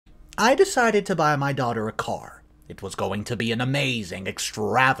I decided to buy my daughter a car. It was going to be an amazing,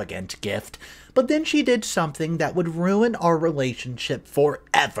 extravagant gift, but then she did something that would ruin our relationship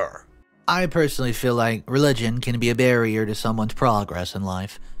forever. I personally feel like religion can be a barrier to someone's progress in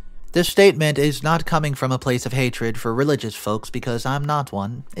life. This statement is not coming from a place of hatred for religious folks because I'm not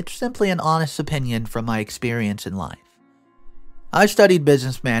one. It's simply an honest opinion from my experience in life. I studied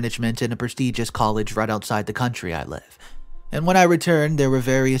business management in a prestigious college right outside the country I live, and when I returned, there were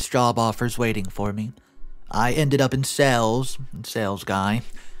various job offers waiting for me. I ended up in sales guy,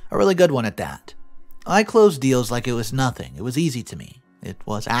 a really good one at that. I closed deals like it was nothing. It was easy to me. It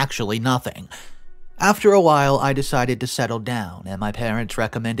was actually nothing. After a while, I decided to settle down, and my parents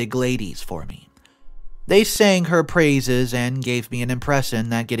recommended Gladys for me. They sang her praises and gave me an impression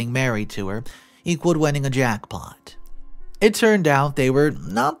that getting married to her equaled winning a jackpot. It turned out they were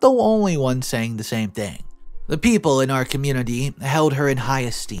not the only ones saying the same thing. The people in our community held her in high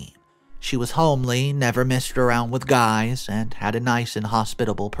esteem. She was homely, never messed around with guys, and had a nice and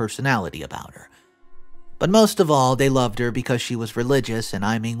hospitable personality about her. But most of all, they loved her because she was religious, and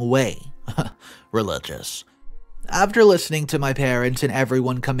I mean way religious. After listening to my parents and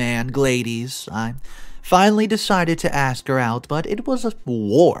everyone command Gladys, I finally decided to ask her out, but it was a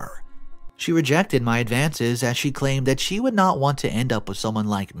war. She rejected my advances as she claimed that she would not want to end up with someone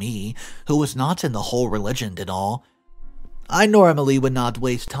like me, who was not in the whole religion and all. I normally would not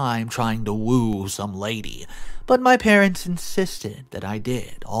waste time trying to woo some lady, but my parents insisted that I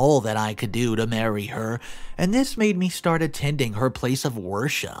did all that I could do to marry her, and this made me start attending her place of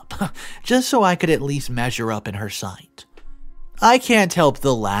worship, just so I could at least measure up in her sight. I can't help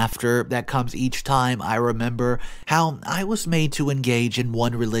the laughter that comes each time I remember how I was made to engage in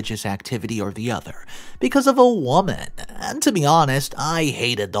one religious activity or the other because of a woman, and to be honest, I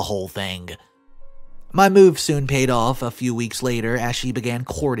hated the whole thing. My move soon paid off a few weeks later as she began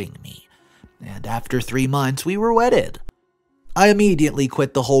courting me, and after 3 months we were wedded. I immediately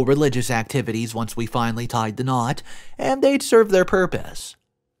quit the whole religious activities once we finally tied the knot, and they'd served their purpose.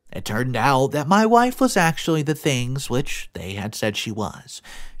 It turned out that my wife was actually the things which they had said she was.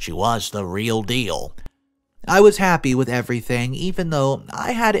 She was the real deal. I was happy with everything, even though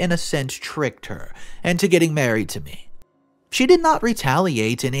I had in a sense tricked her into getting married to me. She did not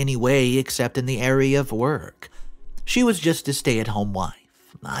retaliate in any way except in the area of work. She was just a stay-at-home wife.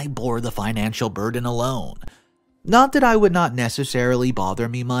 I bore the financial burden alone. Not that I would not necessarily bother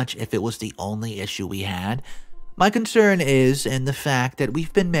me much if it was the only issue we had. My concern is in the fact that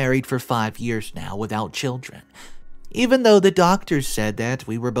we've been married for 5 years now without children. Even though the doctors said that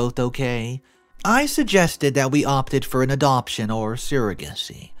we were both okay, I suggested that we opted for an adoption or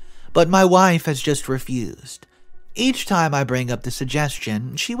surrogacy, but my wife has just refused. Each time I bring up the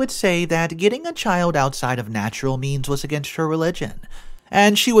suggestion, she would say that getting a child outside of natural means was against her religion,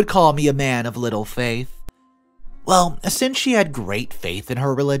 and she would call me a man of little faith. Well, since she had great faith in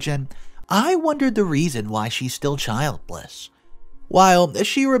her religion, I wondered the reason why she's still childless. While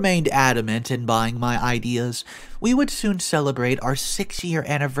she remained adamant in buying my ideas, we would soon celebrate our 6-year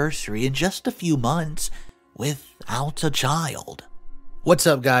anniversary in just a few months without a child. What's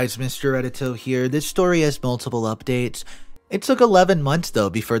up guys, Mr. AITA here. This story has multiple updates. It took 11 months though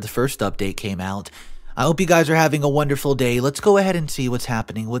before the first update came out. I hope you guys are having a wonderful day. Let's go ahead and see what's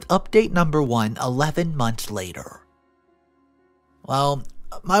happening with update number 1, 11 months later. Well,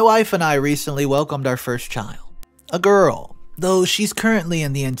 my wife and I recently welcomed our first child, a girl, though she's currently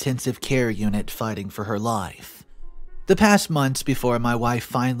in the intensive care unit fighting for her life. The past months before my wife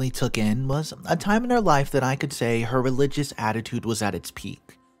finally took in was a time in her life that I could say her religious attitude was at its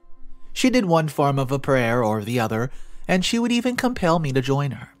peak. She did one form of a prayer or the other, and she would even compel me to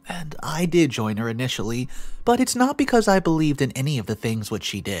join her, and I did join her initially, but it's not because I believed in any of the things which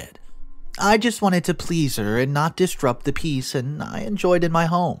she did. I just wanted to please her and not disrupt the peace and I enjoyed in my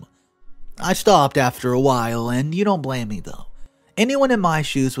home. I stopped after a while, and you don't blame me though. Anyone in my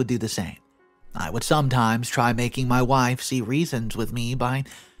shoes would do the same. I would sometimes try making my wife see reasons with me by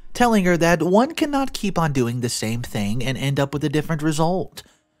telling her that one cannot keep on doing the same thing and end up with a different result.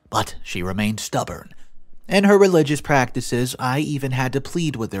 But she remained stubborn. In her religious practices, I even had to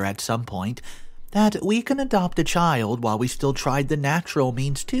plead with her at some point that we can adopt a child while we still tried the natural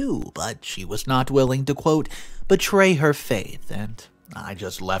means too, but she was not willing to, quote, betray her faith, and I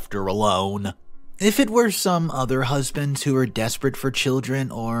just left her alone. If it were some other husbands who were desperate for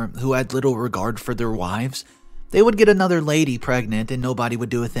children or who had little regard for their wives, they would get another lady pregnant and nobody would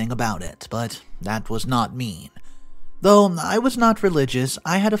do a thing about it, but that was not me. Though I was not religious,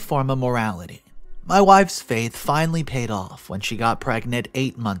 I had a form of morality. My wife's faith finally paid off when she got pregnant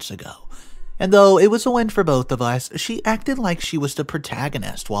 8 months ago, And though it was a win for both of us, she acted like she was the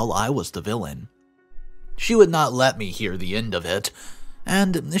protagonist while I was the villain. She would not let me hear the end of it,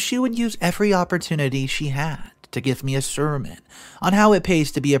 and she would use every opportunity she had to give me a sermon on how it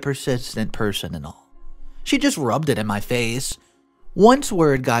pays to be a persistent person and all. She just rubbed it in my face. Once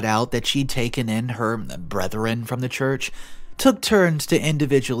word got out that she'd taken in her brethren from the church, took turns to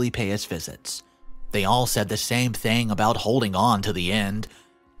individually pay us visits. They all said the same thing about holding on to the end.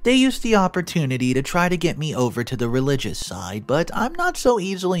 They used the opportunity to try to get me over to the religious side, but I'm not so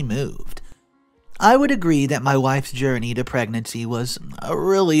easily moved. I would agree that my wife's journey to pregnancy was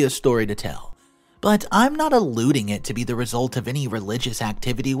really a story to tell, but I'm not alluding it to be the result of any religious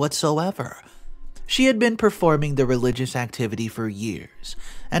activity whatsoever. She had been performing the religious activity for years,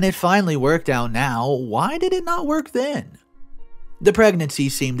 and it finally worked out now. Why did it not work then? The pregnancy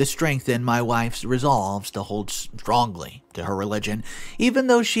seemed to strengthen my wife's resolves to hold strongly to her religion, even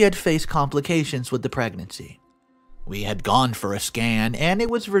though she had faced complications with the pregnancy. We had gone for a scan, and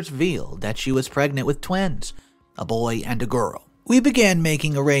it was revealed that she was pregnant with twins, a boy and a girl. We began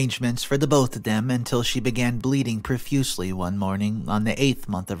making arrangements for the both of them until she began bleeding profusely one morning on the 8th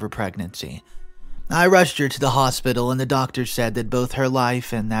month of her pregnancy. I rushed her to the hospital, and the doctor said that both her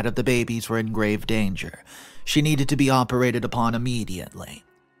life and that of the babies were in grave danger. She needed to be operated upon immediately.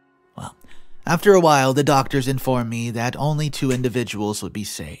 Well, after a while, the doctors informed me that only 2 individuals would be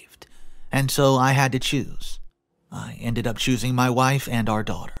saved, and so I had to choose. I ended up choosing my wife and our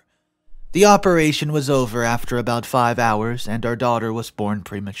daughter. The operation was over after about 5 hours, and our daughter was born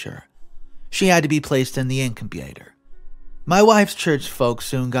premature. She had to be placed in the incubator. My wife's church folks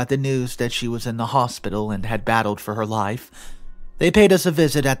soon got the news that she was in the hospital and had battled for her life. They paid us a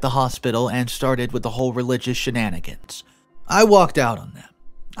visit at the hospital and started with the whole religious shenanigans. I walked out on them.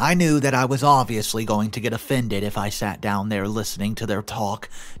 I knew that I was obviously going to get offended if I sat down there listening to their talk,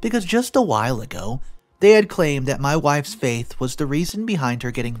 because just a while ago, they had claimed that my wife's faith was the reason behind her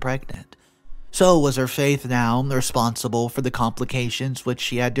getting pregnant. So was her faith now responsible for the complications which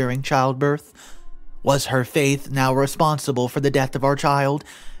she had during childbirth? Was her faith now responsible for the death of our child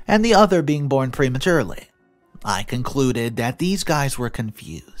and the other being born prematurely? I concluded that these guys were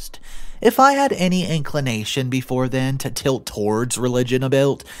confused. If I had any inclination before then to tilt towards religion a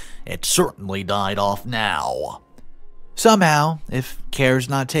bit, it certainly died off now. Somehow, if care's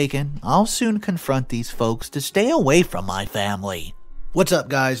not taken, I'll soon confront these folks to stay away from my family. What's up,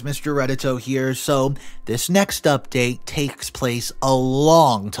 guys? Mr. Reddito here. So, this next update takes place a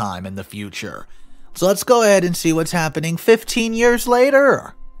long time in the future. So let's go ahead and see what's happening 15 years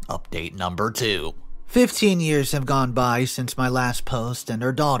later. Update number 2. 15 years have gone by since my last post, and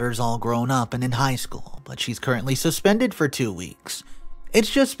her daughter's all grown up and in high school, but she's currently suspended for 2 weeks. It's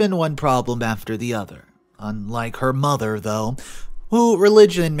just been one problem after the other. Unlike her mother, though, who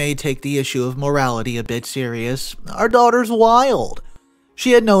religion may take the issue of morality a bit serious, our daughter's wild.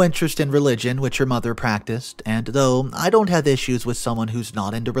 She had no interest in religion, which her mother practiced, and though I don't have issues with someone who's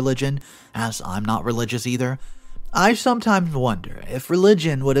not into religion, as I'm not religious either, I sometimes wonder if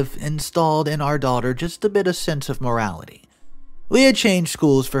religion would have installed in our daughter just a bit of sense of morality. We had changed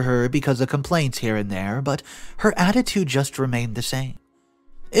schools for her because of complaints here and there, but her attitude just remained the same.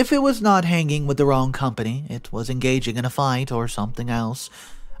 If it was not hanging with the wrong company, it was engaging in a fight or something else.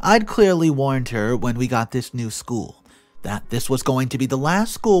 I'd clearly warned her when we got this new school that this was going to be the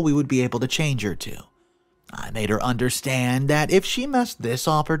last school we would be able to change her to. I made her understand that if she messed this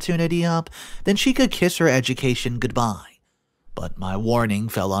opportunity up, then she could kiss her education goodbye. But my warning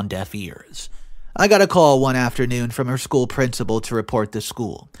fell on deaf ears. I got a call one afternoon from her school principal to report the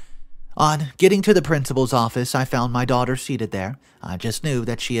school. On getting to the principal's office, I found my daughter seated there. I just knew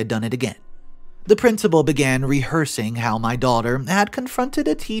that she had done it again. The principal began rehearsing how my daughter had confronted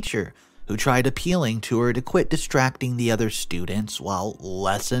a teacher who tried appealing to her to quit distracting the other students while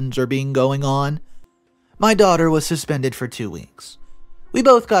lessons are being going on. My daughter was suspended for 2 weeks. We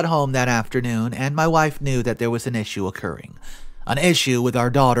both got home that afternoon, and my wife knew that there was an issue occurring. An issue with our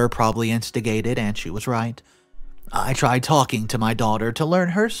daughter probably instigated, and she was right. I tried talking to my daughter to learn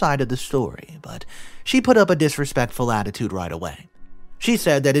her side of the story, but she put up a disrespectful attitude right away. She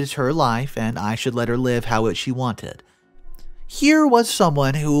said that it's her life and I should let her live how she wanted. Here was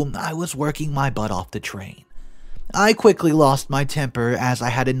someone who I was working my butt off to train. I quickly lost my temper as I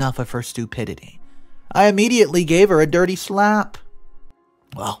had enough of her stupidity. I immediately gave her a dirty slap.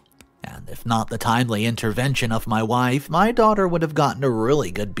 Well, and if not the timely intervention of my wife, my daughter would have gotten a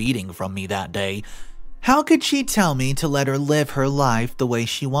really good beating from me that day. How could she tell me to let her live her life the way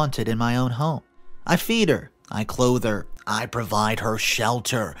she wanted in my own home? I feed her, I clothe her, I provide her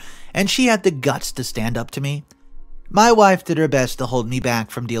shelter, and she had the guts to stand up to me? My wife did her best to hold me back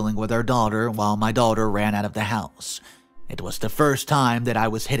from dealing with our daughter while my daughter ran out of the house. It was the first time that I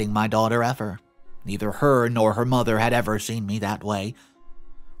was hitting my daughter ever. Neither her nor her mother had ever seen me that way.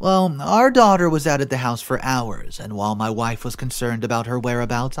 Well, our daughter was out at the house for hours, and while my wife was concerned about her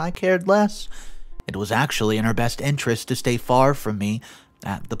whereabouts, I cared less. It was actually in her best interest to stay far from me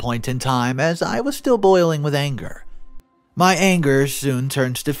at the point in time, as I was still boiling with anger. My anger soon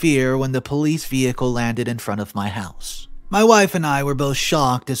turned to fear when the police vehicle landed in front of my house. My wife and I were both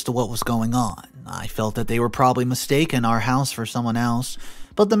shocked as to what was going on. I felt that they were probably mistaking our house for someone else,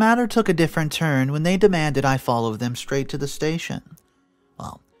 but the matter took a different turn when they demanded I follow them straight to the station.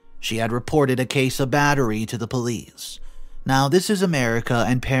 Well, she had reported a case of battery to the police. Now, this is America,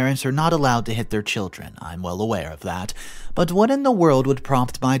 and parents are not allowed to hit their children. I'm well aware of that. But what in the world would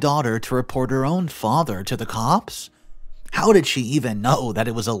prompt my daughter to report her own father to the cops? How did she even know that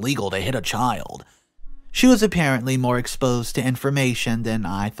it was illegal to hit a child? She was apparently more exposed to information than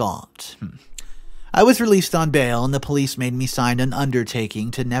I thought. I was released on bail, and the police made me sign an undertaking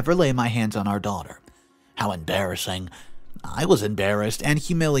to never lay my hands on our daughter. How embarrassing. I was embarrassed and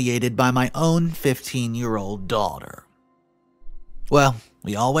humiliated by my own 15-year-old daughter. Well,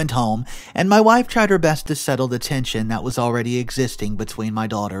 we all went home, and my wife tried her best to settle the tension that was already existing between my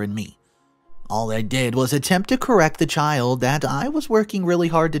daughter and me. All I did was attempt to correct the child that I was working really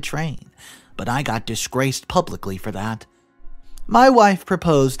hard to train, but I got disgraced publicly for that. My wife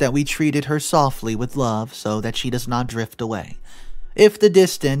proposed that we treated her softly with love so that she does not drift away. If the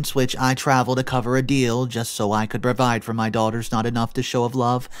distance which I travel to cover a deal just so I could provide for my daughter's not enough to show of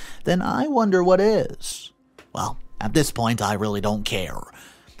love, then I wonder what is. Well, at this point, I really don't care.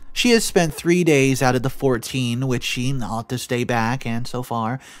 She has spent 3 days out of the 14, which she ought to stay back, and so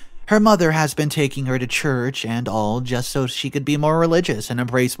far, her mother has been taking her to church and all just so she could be more religious and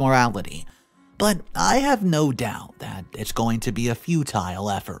embrace morality. But I have no doubt that it's going to be a futile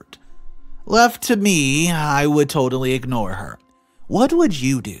effort. Left to me, I would totally ignore her. What would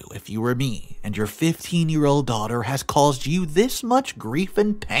you do if you were me and your 15-year-old daughter has caused you this much grief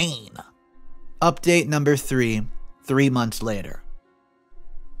and pain? Update number 3, 3 months later.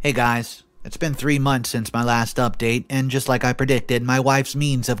 Hey guys, it's been 3 months since my last update, and just like I predicted, my wife's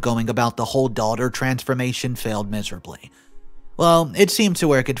means of going about the whole daughter transformation failed miserably. Well, it seemed to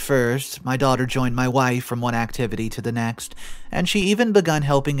work at first. My daughter joined my wife from one activity to the next, and she even begun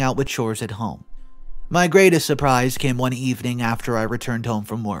helping out with chores at home. My greatest surprise came one evening after I returned home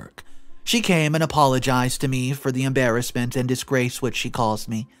from work. She came and apologized to me for the embarrassment and disgrace which she caused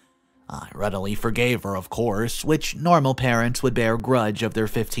me. I readily forgave her, of course, which normal parents would bear a grudge of their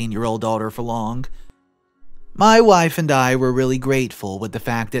 15-year-old daughter for long. My wife and I were really grateful with the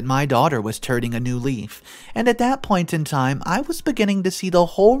fact that my daughter was turning a new leaf, and at that point in time, I was beginning to see the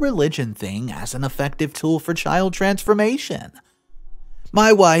whole religion thing as an effective tool for child transformation.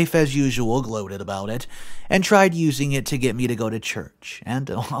 My wife, as usual, gloated about it, and tried using it to get me to go to church, and,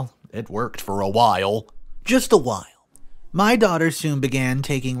 well, it worked for a while. Just a while. My daughter soon began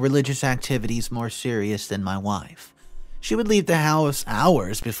taking religious activities more serious than my wife. She would leave the house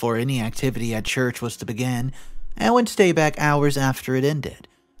hours before any activity at church was to begin, and would stay back hours after it ended.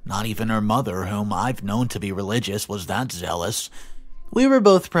 Not even her mother, whom I've known to be religious, was that zealous. We were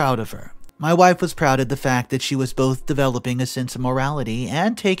both proud of her. My wife was proud of the fact that she was both developing a sense of morality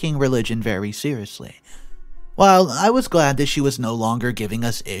and taking religion very seriously. While I was glad that she was no longer giving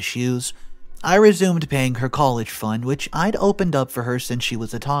us issues, I resumed paying her college fund, which I'd opened up for her since she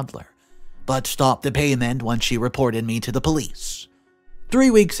was a toddler, but stopped the payment once she reported me to the police.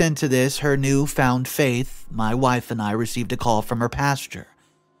 3 weeks into this, her newfound faith, my wife and I received a call from her pastor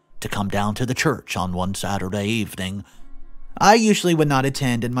to come down to the church on one Saturday evening. I usually would not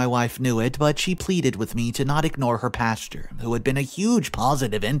attend, and my wife knew it, but she pleaded with me to not ignore her pastor, who had been a huge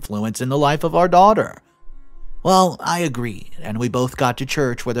positive influence in the life of our daughter. Well, I agreed, and we both got to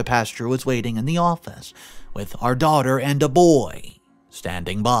church where the pastor was waiting in the office, with our daughter and a boy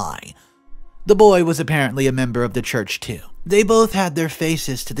standing by. The boy was apparently a member of the church too. They both had their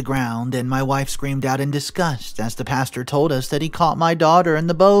faces to the ground, and my wife screamed out in disgust as the pastor told us that he caught my daughter and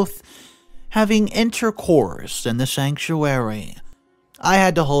the both having intercourse in the sanctuary. I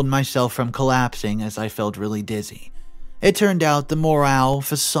had to hold myself from collapsing as I felt really dizzy. It turned out the morale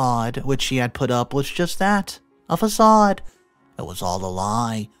facade which she had put up was just that, a facade. It was all a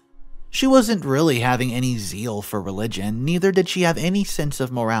lie. She wasn't really having any zeal for religion, neither did she have any sense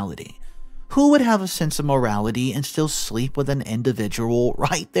of morality. Who would have a sense of morality and still sleep with an individual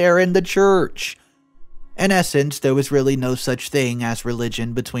right there in the church? In essence, there was really no such thing as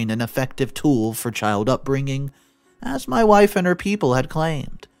religion between an effective tool for child upbringing, as my wife and her people had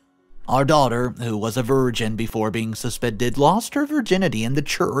claimed. Our daughter, who was a virgin before being suspended, lost her virginity in the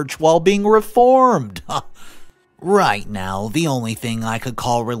church while being reformed. Right now, the only thing I could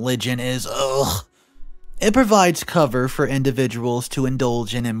call religion is, it provides cover for individuals to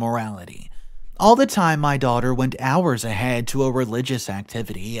indulge in immorality. All the time my daughter went hours ahead to a religious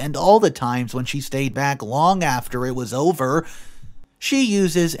activity, and all the times when she stayed back long after it was over, she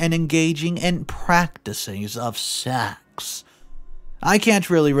uses and engaging in practices of sex. I can't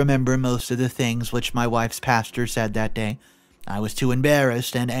really remember most of the things which my wife's pastor said that day. I was too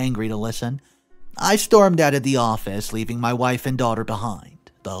embarrassed and angry to listen. I stormed out of the office, leaving my wife and daughter behind.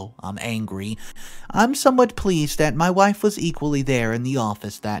 Though I'm angry, I'm somewhat pleased that my wife was equally there in the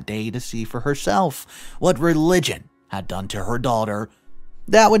office that day to see for herself what religion had done to her daughter.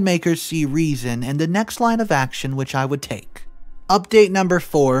 That would make her see reason in the next line of action which I would take. Update number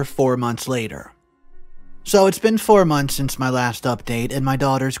 4, 4 months later. So it's been 4 months since my last update, and my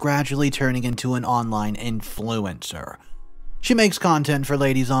daughter's gradually turning into an online influencer. She makes content for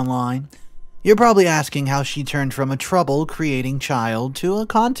ladies online. You're probably asking how she turned from a trouble-creating child to a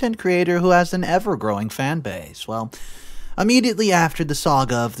content creator who has an ever-growing fan base. Well, immediately after the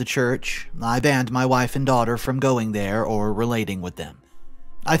saga of the church, I banned my wife and daughter from going there or relating with them.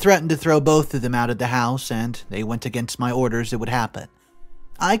 I threatened to throw both of them out of the house, and they went against my orders it would happen.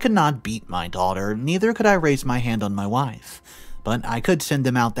 I could not beat my daughter, neither could I raise my hand on my wife, but I could send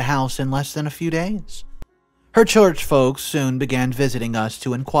them out the house in less than a few days. Her church folks soon began visiting us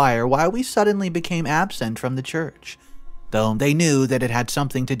to inquire why we suddenly became absent from the church, though they knew that it had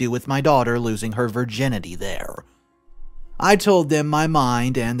something to do with my daughter losing her virginity there. I told them my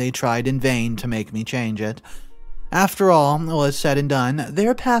mind, and they tried in vain to make me change it. After all was said and done,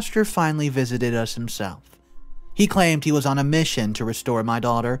 their pastor finally visited us himself. He claimed he was on a mission to restore my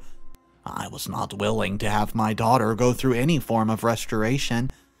daughter. I was not willing to have my daughter go through any form of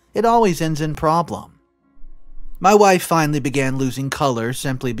restoration. It always ends in problem. My wife finally began losing color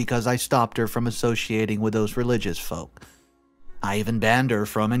simply because I stopped her from associating with those religious folk. I even banned her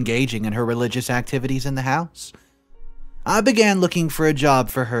from engaging in her religious activities in the house. I began looking for a job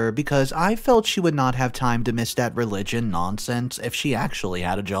for her because I felt she would not have time to miss that religion nonsense if she actually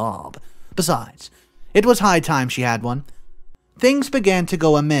had a job. Besides, it was high time she had one. Things began to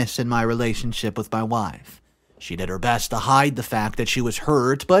go amiss in my relationship with my wife. She did her best to hide the fact that she was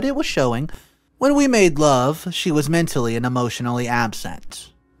hurt, but it was showing. When we made love, she was mentally and emotionally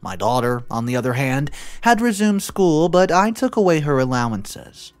absent. My daughter, on the other hand, had resumed school, but I took away her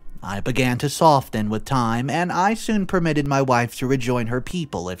allowances. I began to soften with time, and I soon permitted my wife to rejoin her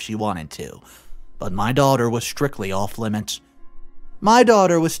people if she wanted to. But my daughter was strictly off limits. My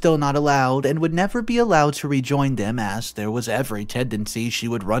daughter was still not allowed and would never be allowed to rejoin them, as there was every tendency she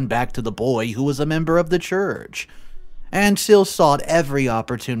would run back to the boy who was a member of the church, and still sought every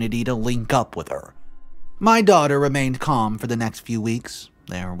opportunity to link up with her. My daughter remained calm for the next few weeks.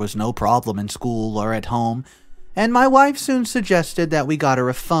 There was no problem in school or at home, and my wife soon suggested that we got her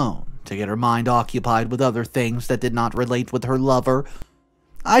a phone to get her mind occupied with other things that did not relate with her lover.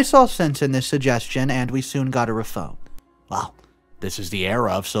 I saw sense in this suggestion, and we soon got her a phone. Well, this is the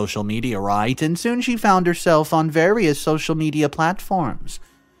era of social media, right? And soon she found herself on various social media platforms.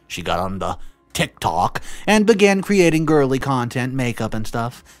 She got on the TikTok and began creating girly content, makeup and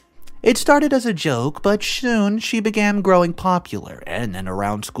stuff. It started as a joke, but soon she began growing popular, and then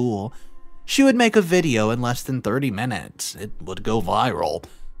around school, she would make a video in less than 30 minutes. It would go viral.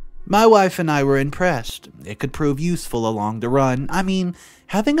 My wife and I were impressed. It could prove useful along the run. I mean,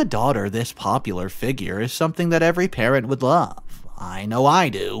 having a daughter this popular figure is something that every parent would love. I know I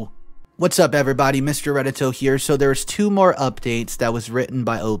do. What's up, everybody? Mr. Reddito here. So there's 2 more updates that was written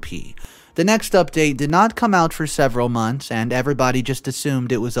by OP. The next update did not come out for several months, and everybody just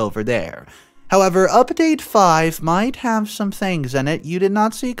assumed it was over there. However, update 5 might have some things in it you did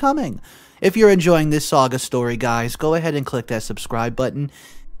not see coming. If you're enjoying this saga story, guys, go ahead and click that subscribe button,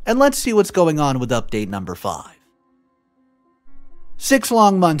 and let's see what's going on with update number 5. 6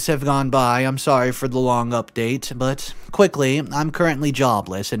 long months have gone by. I'm sorry for the long update, but quickly, I'm currently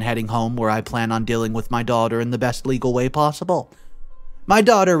jobless and heading home, where I plan on dealing with my daughter in the best legal way possible. My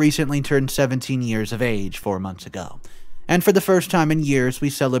daughter recently turned 17 years of age 4 months ago, and for the first time in years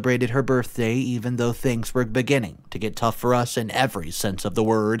we celebrated her birthday, even though things were beginning to get tough for us in every sense of the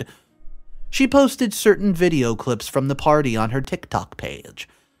word. She posted certain video clips from the party on her TikTok page,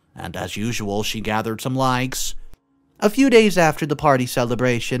 and as usual she gathered some likes. A few days after the party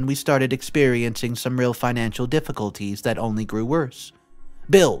celebration, we started experiencing some real financial difficulties that only grew worse.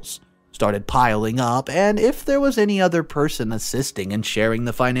 Bills started piling up, and if there was any other person assisting in sharing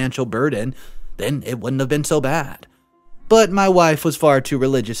the financial burden, then it wouldn't have been so bad. But my wife was far too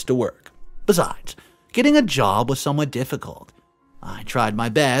religious to work. Besides, getting a job was somewhat difficult. I tried my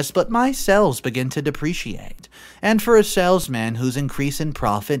best, but my sales began to depreciate, and for a salesman whose increase in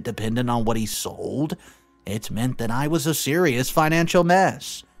profit depended on what he sold, it meant that I was a serious financial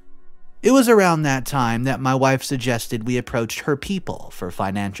mess. It was around that time that my wife suggested we approached her people for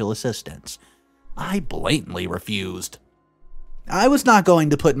financial assistance. I blatantly refused. I was not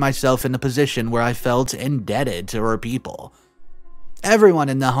going to put myself in a position where I felt indebted to her people. Everyone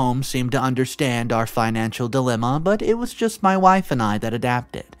in the home seemed to understand our financial dilemma, but it was just my wife and I that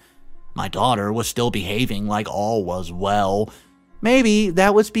adapted. My daughter was still behaving like all was well. Maybe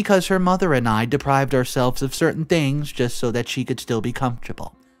that was because her mother and I deprived ourselves of certain things just so that she could still be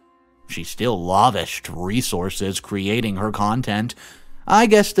comfortable. She still lavished resources creating her content. I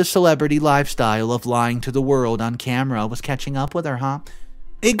guess the celebrity lifestyle of lying to the world on camera was catching up with her, huh?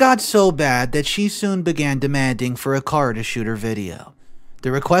 It got so bad that she soon began demanding for a car to shoot her video.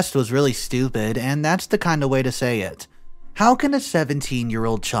 The request was really stupid, and that's the kind of way to say it. How can a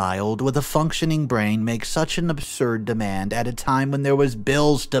 17-year-old child with a functioning brain make such an absurd demand at a time when there was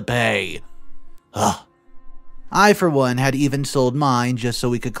bills to pay? Ugh. I, for one, had even sold mine just so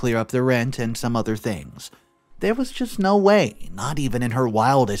we could clear up the rent and some other things. There was just no way, not even in her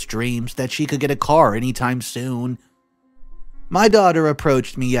wildest dreams, that she could get a car anytime soon. My daughter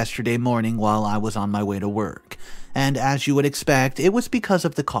approached me yesterday morning while I was on my way to work, and as you would expect, it was because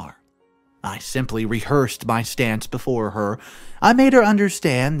of the car. I simply rehearsed my stance before her. I made her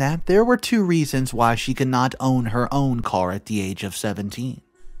understand that there were 2 reasons why she could not own her own car at the age of 17.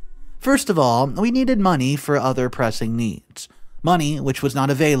 First of all, we needed money for other pressing needs. Money which was not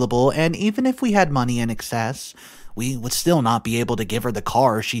available, and even if we had money in excess, we would still not be able to give her the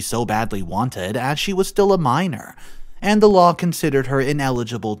car she so badly wanted, as she was still a minor, and the law considered her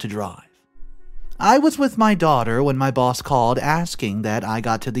ineligible to drive. I was with my daughter when my boss called asking that I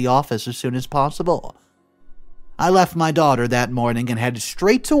got to the office as soon as possible. I left my daughter that morning and headed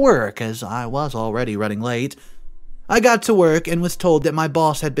straight to work as I was already running late. I got to work and was told that my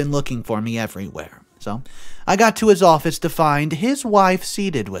boss had been looking for me everywhere, so I got to his office to find his wife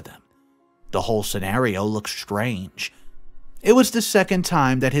seated with him. The whole scenario looked strange. It was the second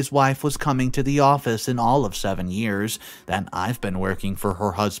time that his wife was coming to the office in all of 7 years that I've been working for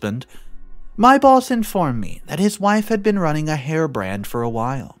her husband. My boss informed me that his wife had been running a hair brand for a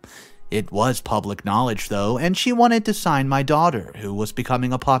while. It was public knowledge, though, and she wanted to sign my daughter, who was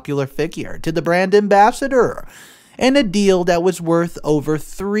becoming a popular figure, to the brand ambassador, in a deal that was worth over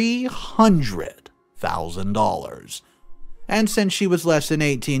 $300,000. And since she was less than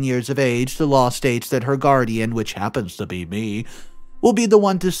 18 years of age, the law states that her guardian, which happens to be me, will be the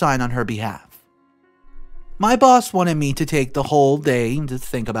one to sign on her behalf. My boss wanted me to take the whole day to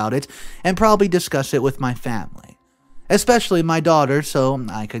think about it and probably discuss it with my family, especially my daughter, so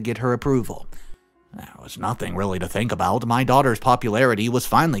I could get her approval. There was nothing really to think about. My daughter's popularity was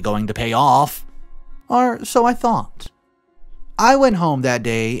finally going to pay off. Or so I thought. I went home that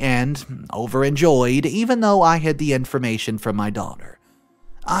day and overjoyed, even though I had the information from my daughter.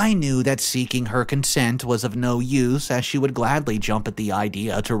 I knew that seeking her consent was of no use, as she would gladly jump at the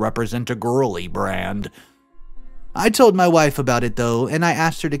idea to represent a girly brand. I told my wife about it, though, and I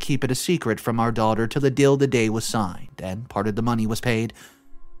asked her to keep it a secret from our daughter till the deal the day was signed and part of the money was paid.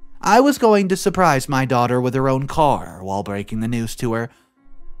 I was going to surprise my daughter with her own car while breaking the news to her.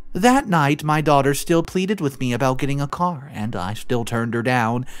 That night, my daughter still pleaded with me about getting a car, and I still turned her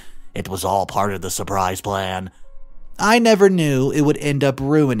down. It was all part of the surprise plan. I never knew it would end up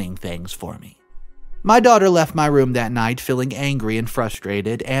ruining things for me. My daughter left my room that night feeling angry and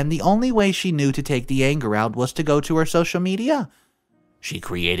frustrated, and the only way she knew to take the anger out was to go to her social media. She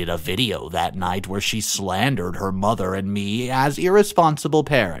created a video that night where she slandered her mother and me as irresponsible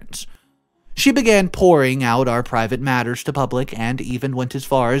parents. She began pouring out our private matters to public and even went as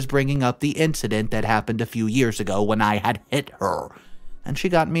far as bringing up the incident that happened a few years ago when I had hit her, and she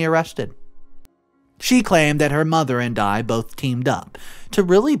got me arrested. She claimed that her mother and I both teamed up to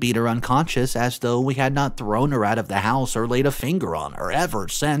really beat her unconscious, as though we had not thrown her out of the house or laid a finger on her ever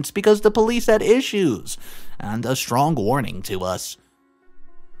since, because the police had issues and a strong warning to us.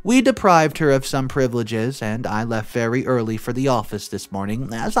 We deprived her of some privileges, and I left very early for the office this morning,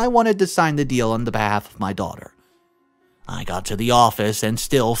 as I wanted to sign the deal on the behalf of my daughter. I got to the office and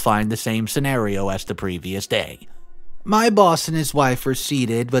still find the same scenario as the previous day. My boss and his wife were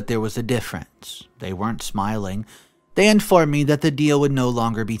seated, but there was a difference. They weren't smiling. They informed me that the deal would no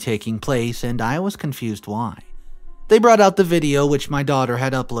longer be taking place, and I was confused why. They brought out the video which my daughter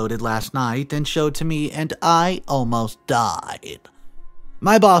had uploaded last night and showed to me, and I almost died.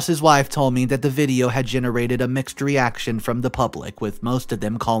 My boss's wife told me that the video had generated a mixed reaction from the public, with most of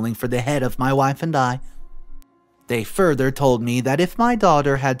them calling for the head of my wife and I. They further told me that if my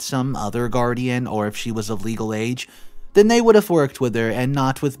daughter had some other guardian or if she was of legal age, then they would have worked with her and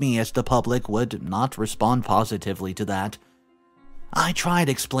not with me, as the public would not respond positively to that. I tried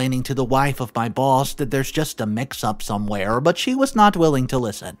explaining to the wife of my boss that there's just a mix-up somewhere, but she was not willing to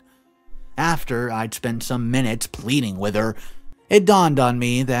listen. After I'd spent some minutes pleading with her, it dawned on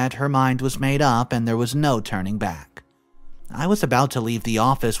me that her mind was made up and there was no turning back. I was about to leave the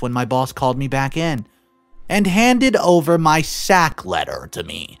office when my boss called me back in and handed over my sack letter to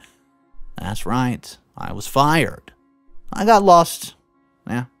me. That's right, I was fired. I got lost.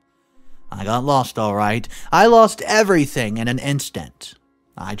 Yeah, I got lost all right. I lost everything in an instant.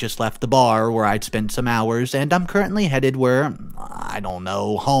 I just left the bar where I'd spent some hours, and I'm currently headed where, I don't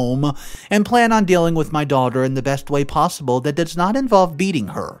know, home, and plan on dealing with my daughter in the best way possible that does not involve beating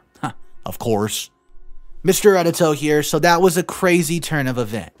her. Of course. Mr. AITA here, so that was a crazy turn of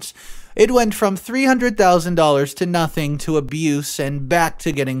events. It went from $300,000 to nothing to abuse and back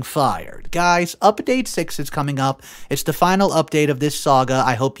to getting fired. Guys, update 6 is coming up. It's the final update of this saga.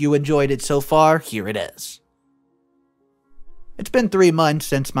 I hope you enjoyed it so far. Here it is. It's been 3 months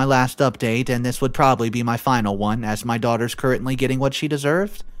since my last update, and this would probably be my final one, as my daughter's currently getting what she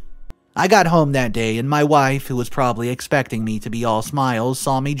deserved. I got home that day, and my wife, who was probably expecting me to be all smiles,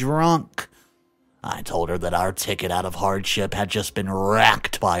 saw me drunk. I told her that our ticket out of hardship had just been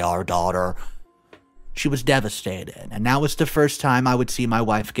wrecked by our daughter. She was devastated, and that was the first time I would see my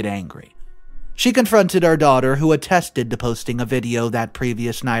wife get angry. She confronted our daughter, who attested to posting a video that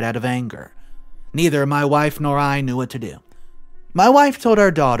previous night out of anger. Neither my wife nor I knew what to do. My wife told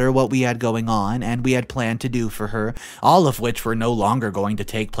our daughter what we had going on and we had planned to do for her, all of which were no longer going to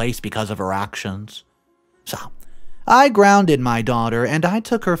take place because of her actions. So, I grounded my daughter and I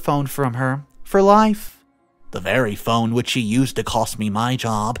took her phone from her for life. The very phone which she used to cost me my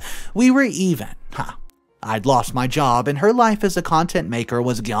job. We were even. I'd lost my job and her life as a content maker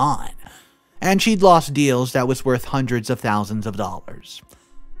was gone. And she'd lost deals that was worth hundreds of thousands of dollars.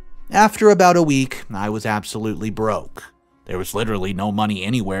 After about a week, I was absolutely broke. There was literally no money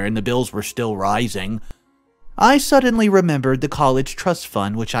anywhere and the bills were still rising. I suddenly remembered the college trust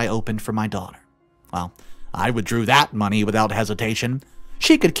fund which I opened for my daughter. Well, I withdrew that money without hesitation.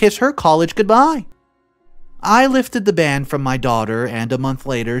 She could kiss her college goodbye. I lifted the ban from my daughter, and a month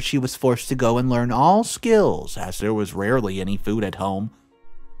later she was forced to go and learn all skills, as there was rarely any food at home.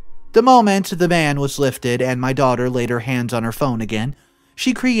 The moment the ban was lifted and my daughter laid her hands on her phone again,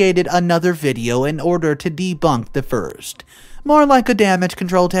 she created another video in order to debunk the first, more like a damage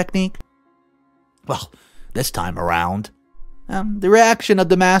control technique. Well, this time around, the reaction of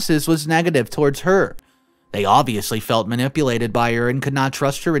the masses was negative towards her. They obviously felt manipulated by her and could not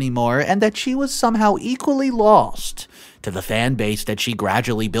trust her anymore, and that she was somehow equally lost to the fan base that she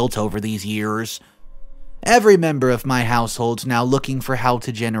gradually built over these years. Every member of my household's now looking for how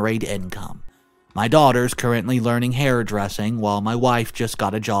to generate income. My daughter's currently learning hairdressing, while my wife just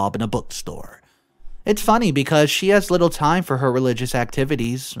got a job in a bookstore. It's funny because she has little time for her religious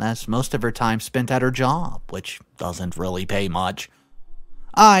activities, as most of her time spent at her job, which doesn't really pay much.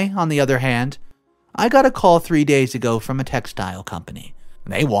 I, on the other hand, I got a call 3 days ago from a textile company.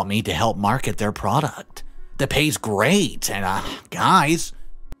 They want me to help market their product. The pay's great, and guys,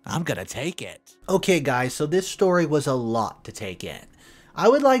 I'm gonna take it. Okay guys, so this story was a lot to take in. I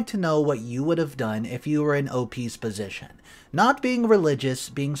would like to know what you would have done if you were in OP's position. Not being religious,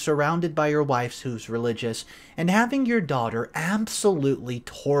 being surrounded by your wife who's religious, and having your daughter absolutely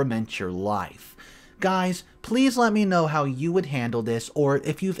torment your life. Guys, please let me know how you would handle this, or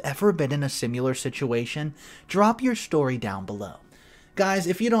if you've ever been in a similar situation, drop your story down below. Guys,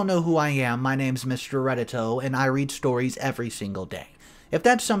 if you don't know who I am, my name's Mr. Reddito, and I read stories every single day. If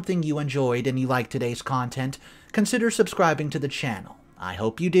that's something you enjoyed and you like today's content, consider subscribing to the channel. I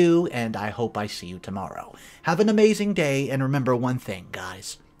hope you do, and I hope I see you tomorrow. Have an amazing day, and remember one thing,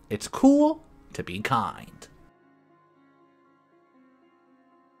 guys. It's cool to be kind.